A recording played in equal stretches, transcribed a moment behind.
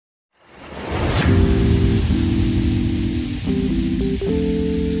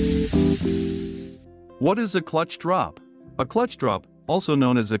What is a clutch drop? A clutch drop, also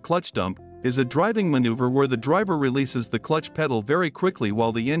known as a clutch dump, is a driving maneuver where the driver releases the clutch pedal very quickly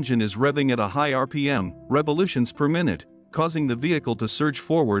while the engine is revving at a high RPM, revolutions per minute, causing the vehicle to surge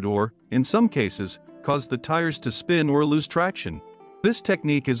forward or, in some cases, cause the tires to spin or lose traction. This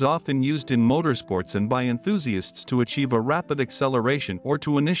technique is often used in motorsports and by enthusiasts to achieve a rapid acceleration or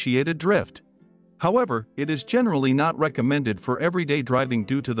to initiate a drift. However, it is generally not recommended for everyday driving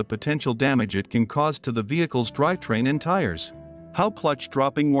due to the potential damage it can cause to the vehicle's drivetrain and tires. How clutch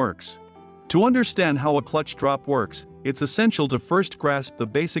dropping works. To understand how a clutch drop works, it's essential to first grasp the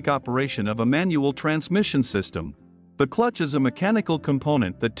basic operation of a manual transmission system. The clutch is a mechanical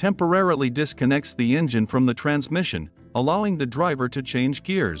component that temporarily disconnects the engine from the transmission, allowing the driver to change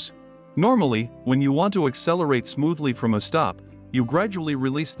gears. Normally, when you want to accelerate smoothly from a stop, you gradually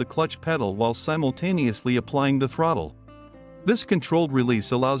release the clutch pedal while simultaneously applying the throttle. This controlled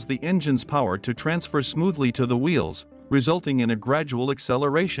release allows the engine's power to transfer smoothly to the wheels, resulting in a gradual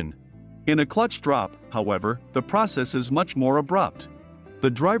acceleration. In a clutch drop, however, the process is much more abrupt. The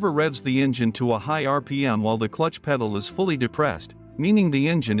driver revs the engine to a high RPM while the clutch pedal is fully depressed, meaning the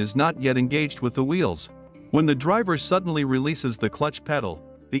engine is not yet engaged with the wheels. When the driver suddenly releases the clutch pedal,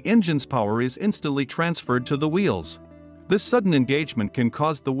 the engine's power is instantly transferred to the wheels. This sudden engagement can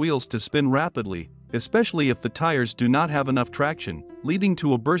cause the wheels to spin rapidly, especially if the tires do not have enough traction, leading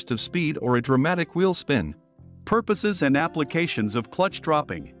to a burst of speed or a dramatic wheel spin. Purposes and applications of clutch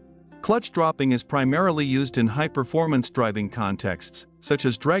dropping. Clutch dropping is primarily used in high-performance driving contexts, such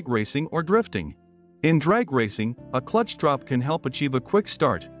as drag racing or drifting. In drag racing, a clutch drop can help achieve a quick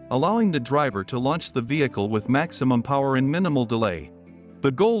start, allowing the driver to launch the vehicle with maximum power and minimal delay.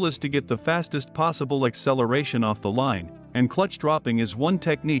 The goal is to get the fastest possible acceleration off the line, and clutch dropping is one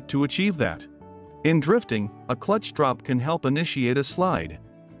technique to achieve that. In drifting, a clutch drop can help initiate a slide.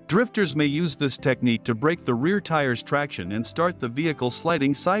 Drifters may use this technique to break the rear tire's traction and start the vehicle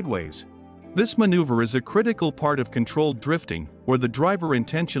sliding sideways. This maneuver is a critical part of controlled drifting, where the driver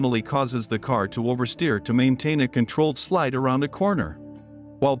intentionally causes the car to oversteer to maintain a controlled slide around a corner.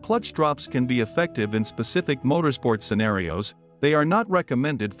 While clutch drops can be effective in specific motorsport scenarios, they are not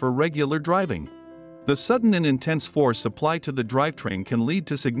recommended for regular driving. The sudden and intense force applied to the drivetrain can lead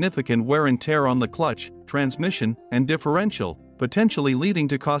to significant wear and tear on the clutch, transmission, and differential, potentially leading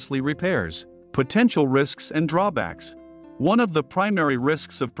to costly repairs. Potential risks and drawbacks. One of the primary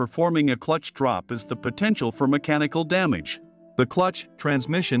risks of performing a clutch drop is the potential for mechanical damage. The clutch,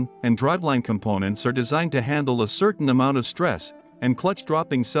 transmission, and driveline components are designed to handle a certain amount of stress, and clutch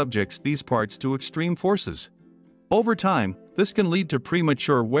dropping subjects these parts to extreme forces. Over time, this can lead to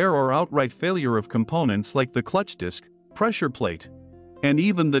premature wear or outright failure of components like the clutch disc, pressure plate, and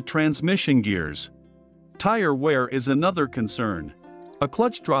even the transmission gears. Tire wear is another concern. A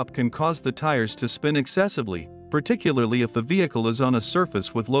clutch drop can cause the tires to spin excessively, particularly if the vehicle is on a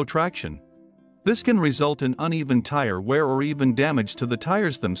surface with low traction. This can result in uneven tire wear or even damage to the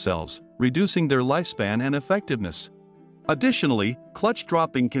tires themselves, reducing their lifespan and effectiveness. Additionally, clutch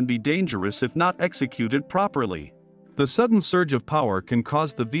dropping can be dangerous if not executed properly. The sudden surge of power can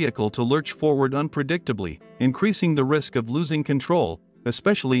cause the vehicle to lurch forward unpredictably, increasing the risk of losing control,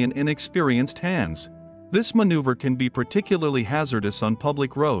 especially in inexperienced hands. This maneuver can be particularly hazardous on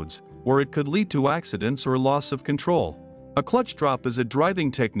public roads, where it could lead to accidents or loss of control. A clutch drop is a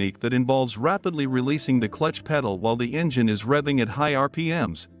driving technique that involves rapidly releasing the clutch pedal while the engine is revving at high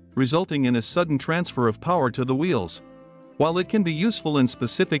RPMs, resulting in a sudden transfer of power to the wheels. While it can be useful in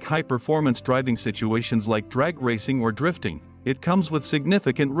specific high-performance driving situations like drag racing or drifting, it comes with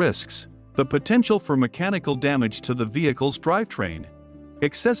significant risks. The potential for mechanical damage to the vehicle's drivetrain,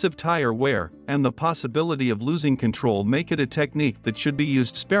 excessive tire wear, and the possibility of losing control make it a technique that should be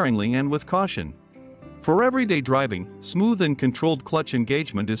used sparingly and with caution. For everyday driving, smooth and controlled clutch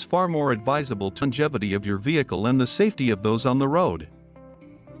engagement is far more advisable to the longevity of your vehicle and the safety of those on the road.